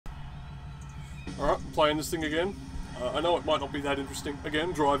Alright, playing this thing again. I know it might not be that interesting.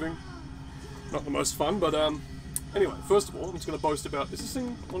 Again, driving. Not the most fun, but anyway, first of all, I'm just going to boast about... Is this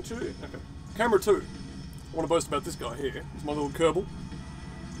thing on 2? Okay. Camera 2. I want to boast about this guy here. It's my little Kerbal.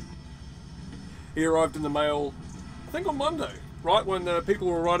 He arrived in the mail, I think on Monday, right when people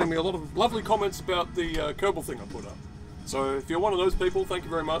were writing me a lot of lovely comments about the Kerbal thing I put up. So if you're one of those people, thank you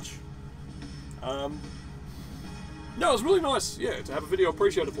very much. No, it was really nice, yeah, to have a video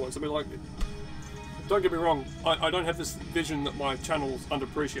appreciated for it. Somebody liked it. Don't get me wrong, I don't have this vision that my channel's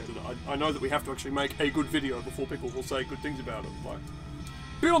underappreciated. I know that we have to actually make a good video before people will say good things about it. Like,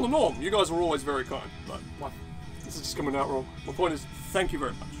 beyond the norm, you guys were always very kind, but like, this is just coming out wrong. My point is, thank you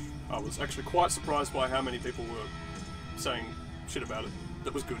very much. I was actually quite surprised by how many people were saying shit about it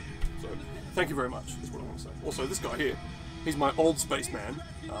that was good. So, thank you very much, is what I want to say. Also, this guy here, he's my old spaceman.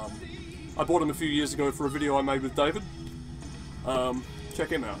 I bought him a few years ago for a video I made with David. Check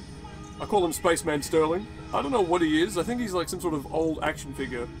him out. I call him Spaceman Sterling. I don't know what he is. I think he's like some sort of old action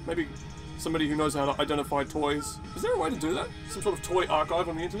figure. Maybe somebody who knows how to identify toys. Is there a way to do that? Some sort of toy archive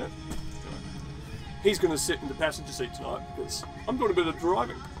on the internet? Anyway, he's going to sit in the passenger seat tonight because I'm doing a bit of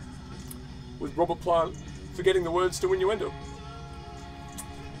driving with Robert Plant forgetting the words to innuendo.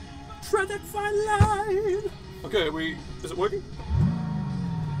 Tread that fine line. Okay, is it working?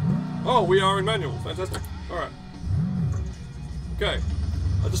 Oh, we are in manual. Fantastic. Alright. Okay.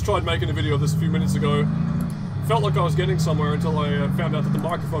 I just tried making a video of this a few minutes ago. Felt like I was getting somewhere until I found out that the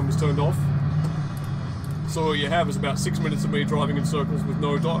microphone was turned off. So all you have is about 6 minutes of me driving in circles with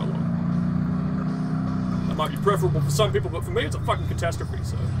no dialogue. That might be preferable for some people, but for me it's a fucking catastrophe,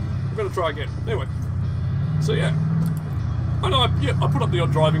 so I'm gonna try again. Anyway. So yeah. I know, I put up the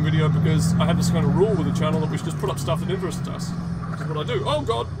odd driving video because I had this kind of rule with the channel that we should just put up stuff that interests us. Which is what I do. Oh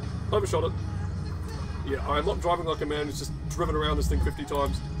god! Overshot it. Yeah, I'm not driving like a man who's just driven around this thing 50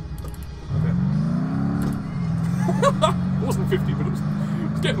 times. Okay. It wasn't 50, but it was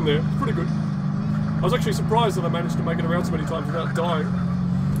getting there. It's pretty good. I was actually surprised that I managed to make it around so many times without dying.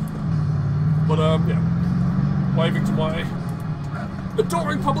 But, yeah. Waving to my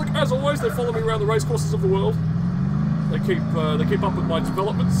adoring public, as always. They follow me around the racecourses of the world. They keep up with my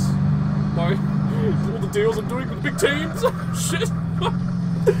developments. All the deals I'm doing with the big teams. Shit.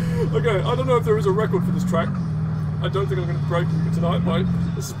 Okay, I don't know if there is a record for this track. I don't think I'm going to break it tonight, but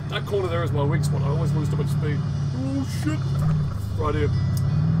that corner there is my weak spot. I always lose too much speed. Oh shit! Right here.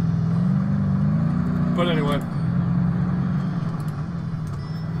 But anyway.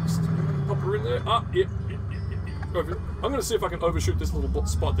 Just pop her in there. Ah, yeah. Over. I'm going to see if I can overshoot this little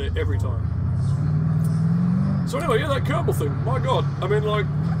spot there every time. So anyway, yeah, that Kerbal thing. My god. I mean, like,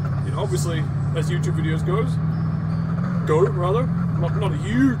 you know, obviously, as YouTube videos go, rather. Not a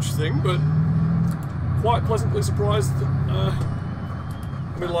huge thing, but quite pleasantly surprised. I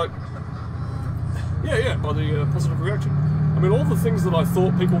mean, like, yeah, by the positive reaction. I mean, all the things that I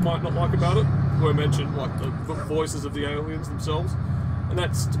thought people might not like about it were mentioned, like the voices of the aliens themselves, and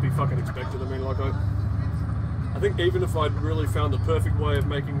that's to be fucking expected. I mean, like, I think even if I'd really found the perfect way of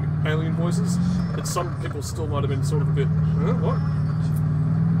making alien voices, that some people still might have been sort of a bit, what?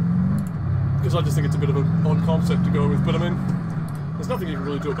 Because I just think it's a bit of an odd concept to go with, but I mean, there's nothing you can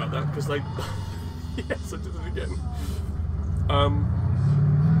really do about that, because they... Yes, I did it again.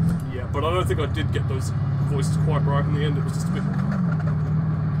 Yeah, but I don't think I did get those voices quite right in the end. It was just a bit...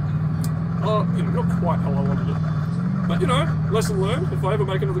 you know, not quite how I wanted it. But, you know, lesson learned. If I ever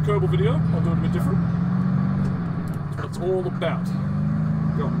make another Kerbal video, I'll do it a bit different. That's what it's all about.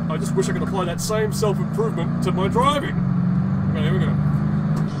 God, I just wish I could apply that same self-improvement to my driving. Okay, here we go.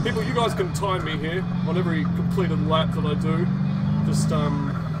 People, you guys can time me here on every completed lap that I do. Just,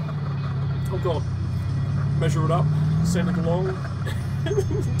 oh god, measure it up, send it along,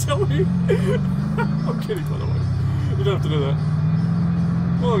 and tell me. I'm kidding, by the way. You don't have to do that.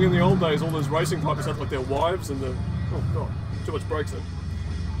 Well, in the old days, all those racing pipers had like their wives and the... Oh god, too much brakes then.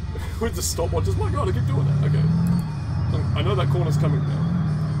 With the stopwatches, my god, I keep doing that. Okay. I know that corner's coming now.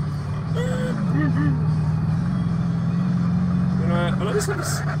 You know, and I just have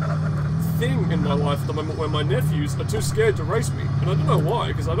this thing in my life at the moment where my nephews are too scared to race me, and I don't know why,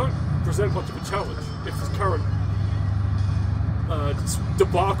 because I don't present much of a challenge if this current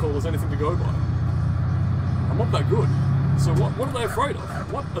debacle is anything to go by. I'm not that good. So what are they afraid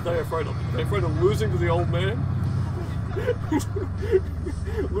of? What are they afraid of? Are they afraid of losing to the old man?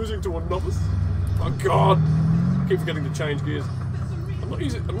 Losing to a novice? Oh god! I keep forgetting to change gears. I'm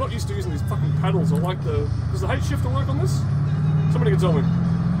not used to using these fucking paddles. I like the... Does the H shifter work on this? Somebody can tell me.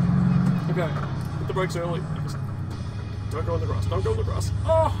 Okay, hit the brakes early. Don't go in the grass, don't go in the grass.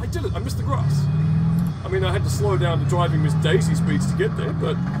 Oh, I did it, I missed the grass. I mean, I had to slow down to driving Miss Daisy speeds to get there,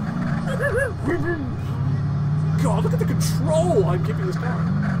 but God, look at the control I'm keeping this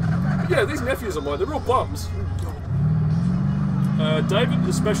car. Yeah, these nephews of mine, they're real bums. David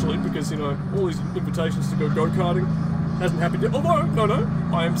especially, because, you know, all these invitations to go go-karting hasn't happened yet. Although, no,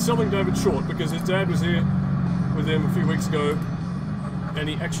 I am selling David short because his dad was here with him a few weeks ago and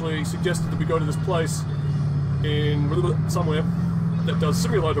he actually suggested that we go to this place in somewhere that does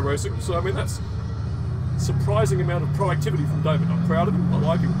simulator racing. So, I mean, that's a surprising amount of proactivity from David. I'm proud of him. I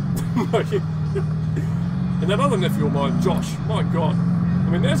like him. And that other nephew of mine, Josh, my God. I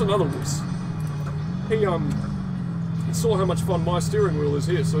mean, there's another wuss. He saw how much fun my steering wheel is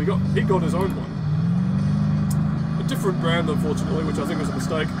here, so he got his own one. A different brand, unfortunately, which I think was a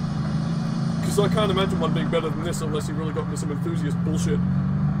mistake. Because I can't imagine one being better than this unless he really got into some enthusiast bullshit.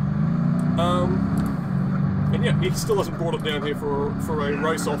 And yeah, he still hasn't brought it down here for a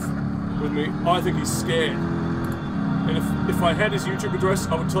race-off with me. I think he's scared. And if I had his YouTube address,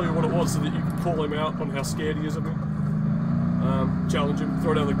 I would tell you what it was so that you could call him out on how scared he is of me. Challenge him,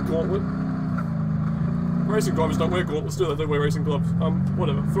 throw down the gauntlet. Racing drivers don't wear gauntlets, do they? They wear racing gloves.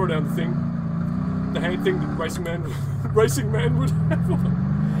 Whatever. Throw down the thing. The hand thing that racing man would have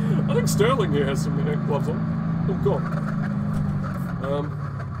on. I think Sterling here has some gloves on. Oh God.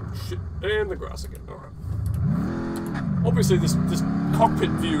 Shit. And the grass again. Alright. Obviously this cockpit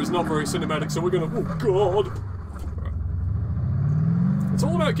view is not very cinematic, so we're gonna... Oh God! Alright. It's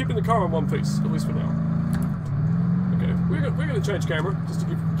all about keeping the car in one piece, at least for now. Okay, we're gonna change camera, just to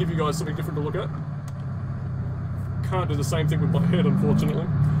give you guys something different to look at. Can't do the same thing with my head, unfortunately.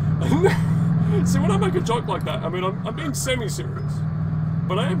 See, when I make a joke like that, I mean, I'm being semi-serious.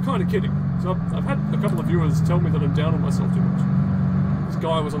 But I am kind of kidding. So I've had a couple of viewers tell me that I'm down on myself too much. This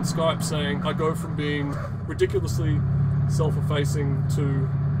guy was on Skype saying I go from being ridiculously self-effacing to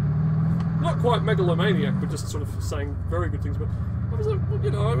not quite megalomaniac, but just sort of saying very good things. But I was like, well,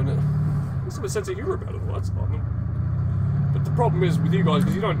 you know, I mean, there's some sense of humour about it. Well, that's fine. But the problem is with you guys,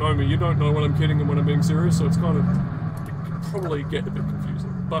 because you don't know me, you don't know when I'm kidding and when I'm being serious, so it's kind of... it can probably get a bit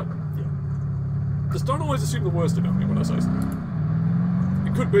confusing. But, yeah. Just don't always assume the worst about me when I say something.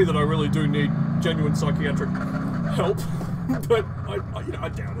 It could be that I really do need genuine psychiatric help, but I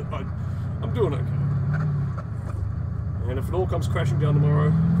doubt it. I'm doing okay. And if it all comes crashing down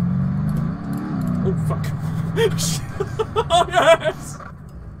tomorrow... Oh, fuck. Oh, yes!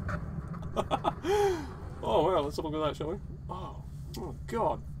 Oh, wow, let's have a look at that, shall we? Oh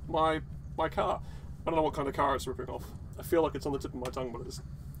God. My car. I don't know what kind of car it's ripping off. I feel like it's on the tip of my tongue, but I just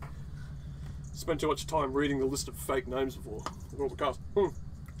spent too much time reading the list of fake names before. All the cars. Oh,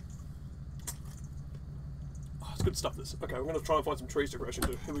 it's good stuff, this. Okay, we're going to try and find some trees to crash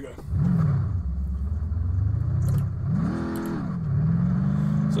into. Here we go.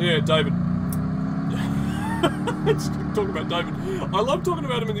 So yeah, David. Let's talk about David. I love talking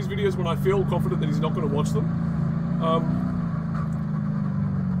about him in these videos when I feel confident that he's not going to watch them.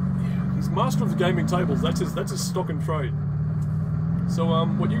 Yeah, he's master of the gaming tables. That's his stock and trade. So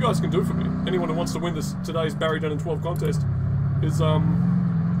what you guys can do for me, anyone who wants to win today's Barry Done in 12 contest, is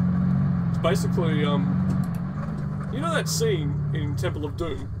it's basically you know that scene in Temple of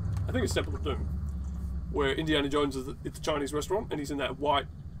Doom? I think it's Temple of Doom, where Indiana Jones is at the Chinese restaurant and he's in that white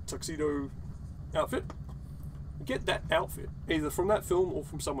tuxedo outfit. Get that outfit, either from that film or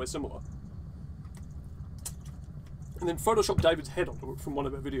from somewhere similar. And then Photoshop David's head onto it from one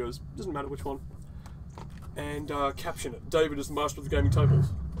of our videos, doesn't matter which one. And caption it, David is the master of the gaming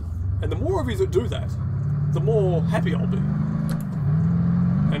tables. And the more of you that do that, the more happy I'll be.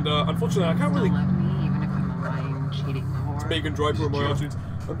 And unfortunately I can't really... It's Megan Draper on my iTunes.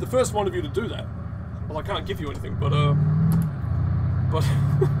 The first one of you to do that, well, I can't give you anything, but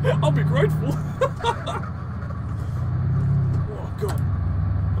I'll be grateful. God.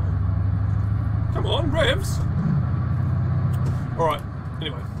 Come on, revs! Alright,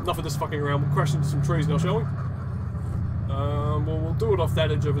 anyway, enough of this fucking around. We'll crash into some trees now, shall we? Well, we'll do it off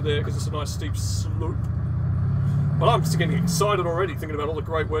that edge over there because it's a nice steep slope. But I'm just getting excited already thinking about all the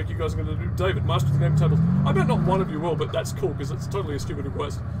great work you guys are going to do. David, master of the game tables. I bet not one of you will, but that's cool because it's totally a stupid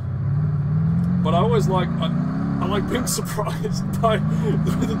request. But I always like... I like being surprised by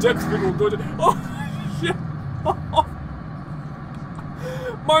the depth people do it. Oh, shit!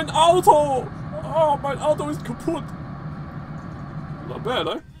 Mein Auto! Oh, mein Auto ist kaputt! Not bad,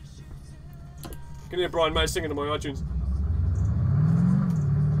 eh? You can hear Brian May singing in my iTunes.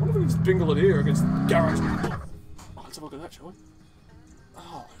 What if we just bingle it here against the garage? Oh, let's have a look at that, shall we?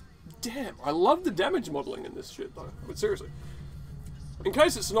 Oh, damn. I love the damage modelling in this shit, though. But seriously. In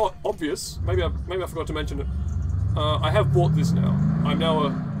case it's not obvious, maybe I forgot to mention it. I have bought this now. I'm now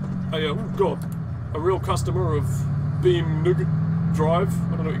a real customer of Beam Nougat. Drive.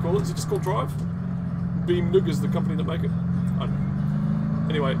 I don't know what you call it. Is it just called Drive? Beam Nug is the company that make it. I don't know.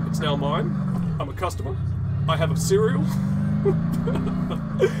 Anyway, it's now mine. I'm a customer. I have a cereal.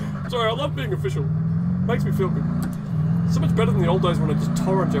 Sorry, I love being official. Makes me feel good. So much better than the old days when I just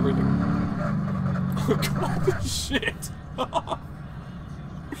torrent everything. Oh god, shit!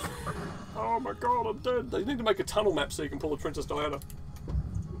 Oh my god, I'm dead. They need to make a tunnel map so you can pull a Princess Diana.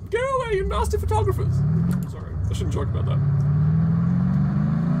 Go away, you nasty photographers! Sorry, I shouldn't joke about that.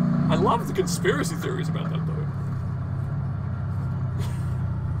 I love the conspiracy theories about that though.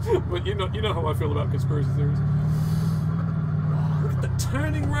 But you know how I feel about conspiracy theories. Look at the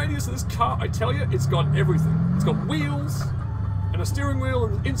turning radius of this car. I tell you, it's got everything. It's got wheels, and a steering wheel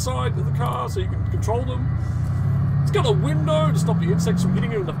inside of the car so you can control them. It's got a window to stop the insects from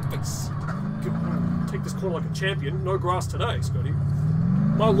hitting you in the face. Take this corner like a champion. No grass today, Scotty.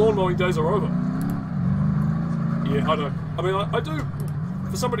 My lawn mowing days are over. Yeah, I know. I mean, I do,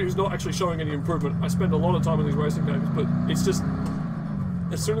 for somebody who's not actually showing any improvement, I spend a lot of time in these racing games, but it's just,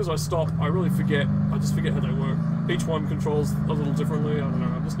 as soon as I stop, I really forget. I just forget how they work. Each one controls a little differently. I don't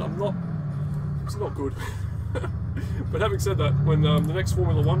know. It's not good. But having said that, when the next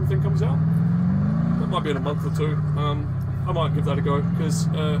Formula 1 thing comes out, that might be in a month or two, I might give that a go, because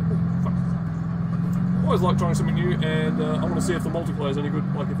I always like trying something new, and I want to see if the multiplayer is any good,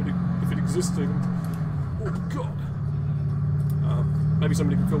 like if it exists even. Oh god. Maybe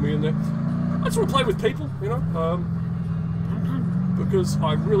somebody can fill me in there. I just want to play with people, you know, because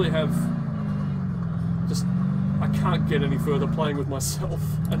I really have just, I can't get any further playing with myself.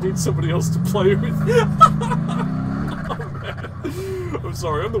 I need somebody else to play with. Oh man. I'm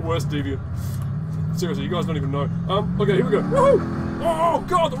sorry, I'm the worst deviant. Seriously, you guys don't even know. Okay, here we go. Woohoo! Oh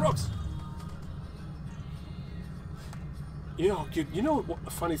god, the rocks! You know what a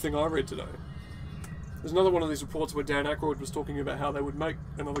funny thing I read today? There's another one of these reports where Dan Aykroyd was talking about how they would make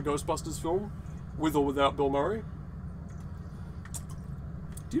another Ghostbusters film, with or without Bill Murray.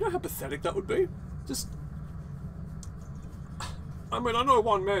 Do you know how pathetic that would be? Just... I mean, I know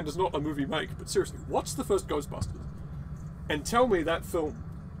one man does not a movie make, but seriously, watch the first Ghostbusters and tell me that film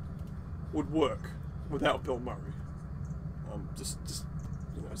would work without Bill Murray. Just,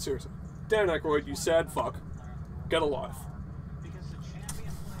 you know, seriously. Dan Aykroyd, you sad fuck, get a life.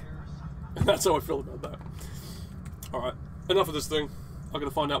 And that's how I feel about that. Alright, enough of this thing. I'm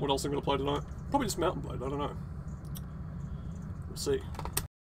gonna find out what else I'm gonna play tonight. Probably just Mountain Blade, I don't know. We'll see.